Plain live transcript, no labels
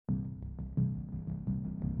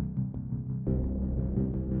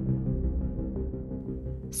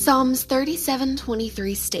Psalms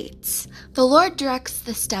 37:23 states, "The Lord directs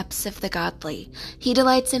the steps of the godly. He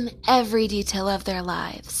delights in every detail of their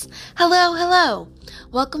lives." Hello!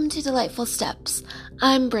 Welcome to Delightful Steps.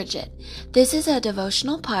 I'm Bridget. This is a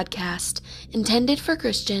devotional podcast intended for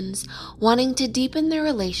Christians wanting to deepen their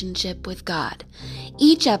relationship with God.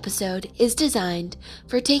 Each episode is designed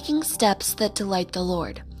for taking steps that delight the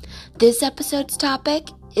Lord. This episode's topic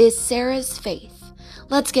is Sarah's faith.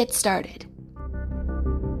 Let's get started.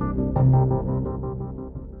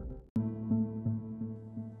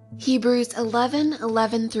 Hebrews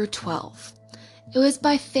 11:11 through 12. It was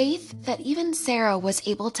by faith that even Sarah was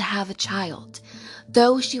able to have a child,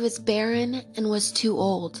 though she was barren and was too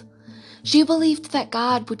old. She believed that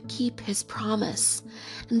God would keep his promise,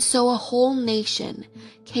 and so a whole nation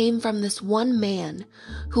came from this one man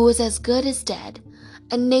who was as good as dead,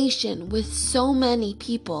 a nation with so many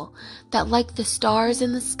people that, like the stars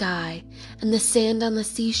in the sky and the sand on the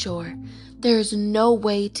seashore, there is no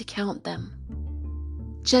way to count them.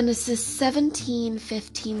 Genesis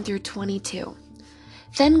 17:15 through 22.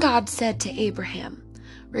 Then God said to Abraham,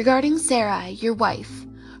 "Regarding Sarai, your wife,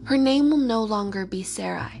 her name will no longer be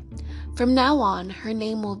Sarai. From now on, her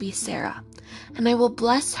name will be Sarah, and I will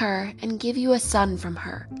bless her and give you a son from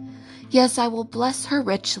her. Yes, I will bless her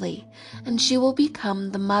richly, and she will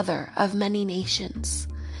become the mother of many nations.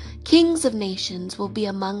 Kings of nations will be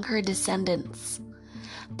among her descendants."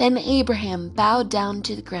 Then Abraham bowed down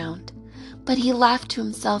to the ground, but he laughed to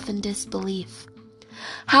himself in disbelief.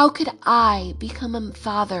 "How could I become a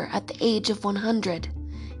father at the age of 100?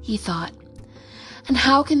 He thought. "And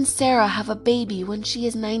how can Sarah have a baby when she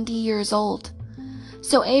is 90 years old?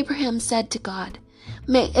 So Abraham said to God,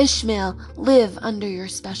 "May Ishmael live under your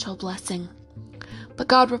special blessing." But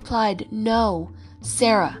God replied, "No,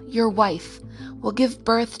 Sarah, your wife, will give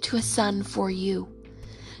birth to a son for you.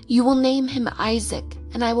 You will name him Isaac,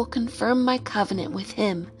 and I will confirm my covenant with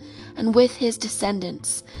him and with his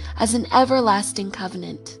descendants as an everlasting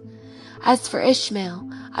covenant. As for Ishmael,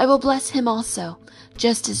 I will bless him also,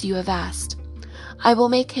 just as you have asked. I will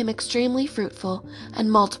make him extremely fruitful and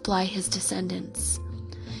multiply his descendants.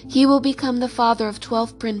 He will become the father of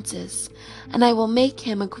 12 princes, and I will make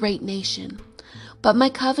him a great nation. But my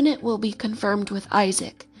covenant will be confirmed with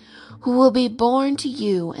Isaac, who will be born to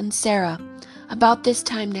you and Sarah about this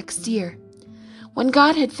time next year." When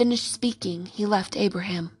God had finished speaking, he left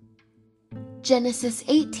Abraham. Genesis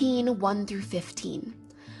 18:1 through 15.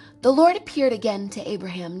 The Lord appeared again to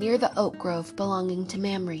Abraham near the oak grove belonging to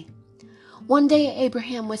Mamre. One day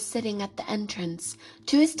Abraham was sitting at the entrance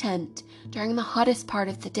to his tent during the hottest part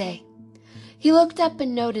of the day. He looked up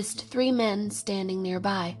and noticed 3 men standing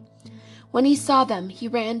nearby. When he saw them, he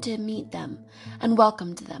ran to meet them and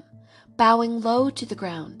welcomed them, bowing low to the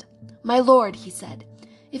ground. "My lord," he said,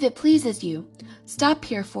 "if it pleases you, stop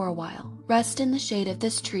here for a while, rest in the shade of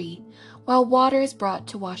this tree, while water is brought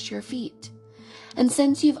to wash your feet. And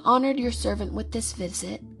since you've honored your servant with this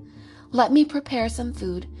visit, let me prepare some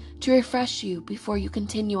food to refresh you before you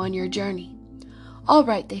continue on your journey." "All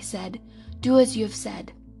right," they said, "do as you have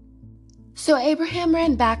said." So Abraham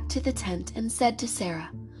ran back to the tent and said to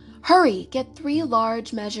Sarah, "Hurry, get 3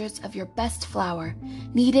 large measures of your best flour,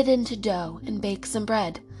 knead it into dough, and bake some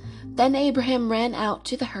bread." Then Abraham ran out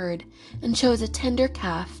to the herd and chose a tender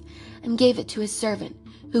calf and gave it to his servant,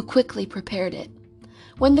 who quickly prepared it.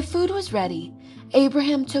 When the food was ready,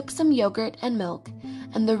 Abraham took some yogurt and milk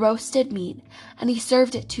and the roasted meat, and he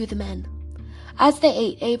served it to the men. As they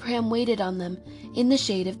ate, Abraham waited on them in the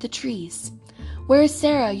shade of the trees. "Where is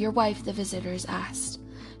Sarah, your wife?" the visitors asked.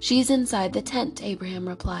 "She's inside the tent," Abraham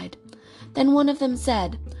replied. Then one of them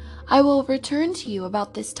said, "I will return to you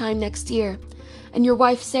about this time next year, and your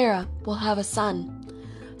wife Sarah will have a son."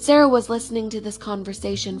 Sarah was listening to this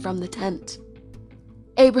conversation from the tent.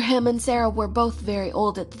 Abraham and Sarah were both very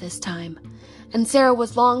old at this time, and Sarah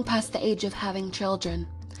was long past the age of having children.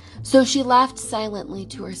 So she laughed silently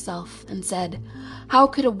to herself and said, "How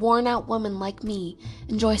could a worn-out woman like me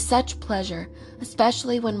enjoy such pleasure,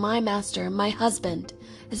 especially when my master, my husband,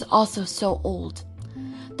 is also so old?"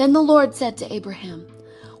 Then the Lord said to Abraham,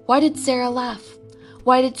 "Why did Sarah laugh?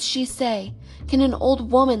 Why did she say, 'Can an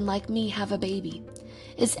old woman like me have a baby?'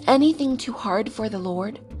 Is anything too hard for the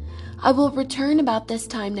Lord? I will return about this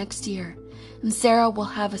time next year, and Sarah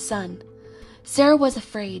will have a son." Sarah was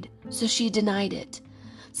afraid, so she denied it,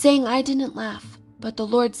 saying, "I didn't laugh." But the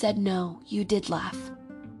Lord said, "No, you did laugh."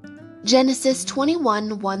 Genesis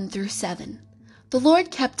 21:1 through 7. The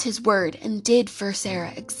Lord kept his word and did for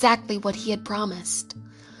Sarah exactly what he had promised.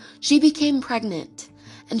 She became pregnant,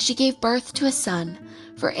 and she gave birth to a son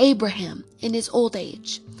for Abraham in his old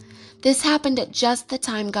age. This happened at just the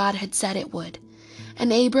time God had said it would.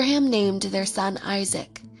 and Abraham named their son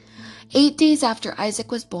Isaac. 8 days after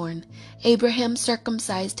Isaac was born, Abraham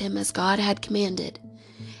circumcised him as God had commanded.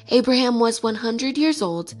 Abraham was 100 years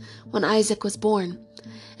old when Isaac was born,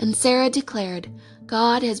 and Sarah declared,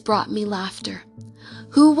 "God has brought me laughter."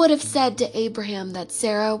 Who would have said to Abraham that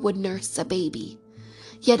Sarah would nurse a baby?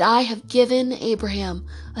 Yet I have given Abraham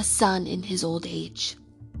a son in his old age.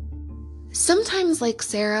 Sometimes, like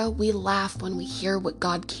Sarah, we laugh when we hear what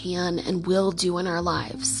God can and will do in our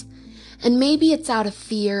lives. And maybe it's out of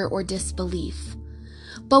fear or disbelief.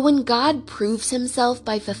 But when God proves himself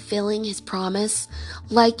by fulfilling his promise,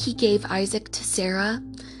 like he gave Isaac to Sarah,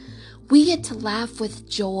 we get to laugh with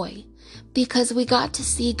joy because we got to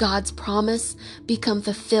see God's promise become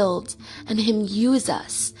fulfilled and him use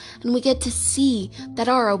us. And we get to see that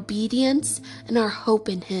our obedience and our hope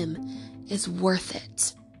in him is worth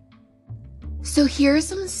it. So here are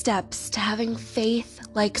some steps to having faith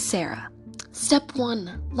like Sarah. Step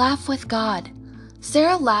 1, laugh with God.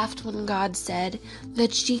 Sarah laughed when God said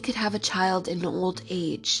that she could have a child in old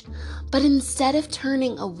age. But instead of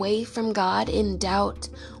turning away from God in doubt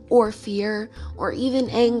or fear or even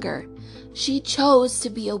anger, she chose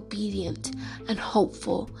to be obedient and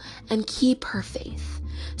hopeful and keep her faith.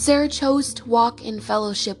 Sarah chose to walk in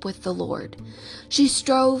fellowship with the Lord. She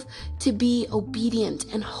strove to be obedient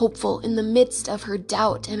and hopeful in the midst of her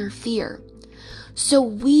doubt and her fear. So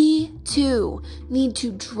we too need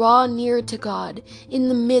to draw near to God in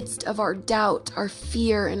the midst of our doubt, our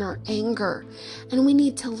fear, and our anger, and we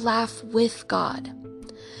need to laugh with God.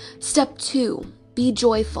 Step 2, be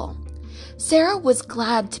joyful. Sarah was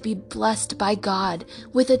glad to be blessed by God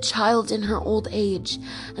with a child in her old age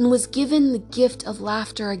and was given the gift of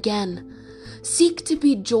laughter again. Seek to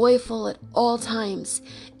be joyful at all times,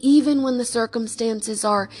 even when the circumstances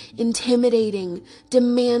are intimidating,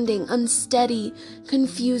 demanding, unsteady,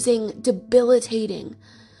 confusing, debilitating.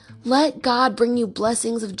 Let God bring you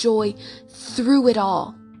blessings of joy through it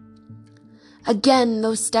all. Again,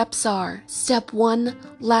 those steps are: Step 1,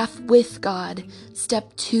 laugh with God.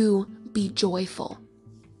 Step 2, be joyful.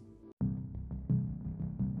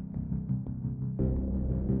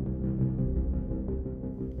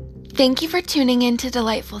 Thank you for tuning in to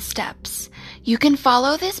Delightful Steps. You can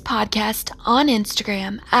follow this podcast on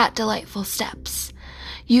Instagram at Delightful Steps.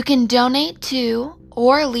 You can donate to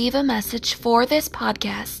or leave a message for this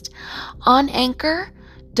podcast on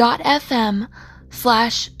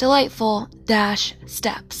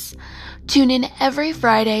anchor.fm/delightful-steps. Tune in every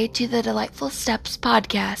Friday to the Delightful Steps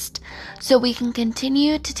podcast so we can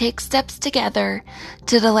continue to take steps together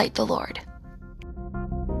to delight the Lord.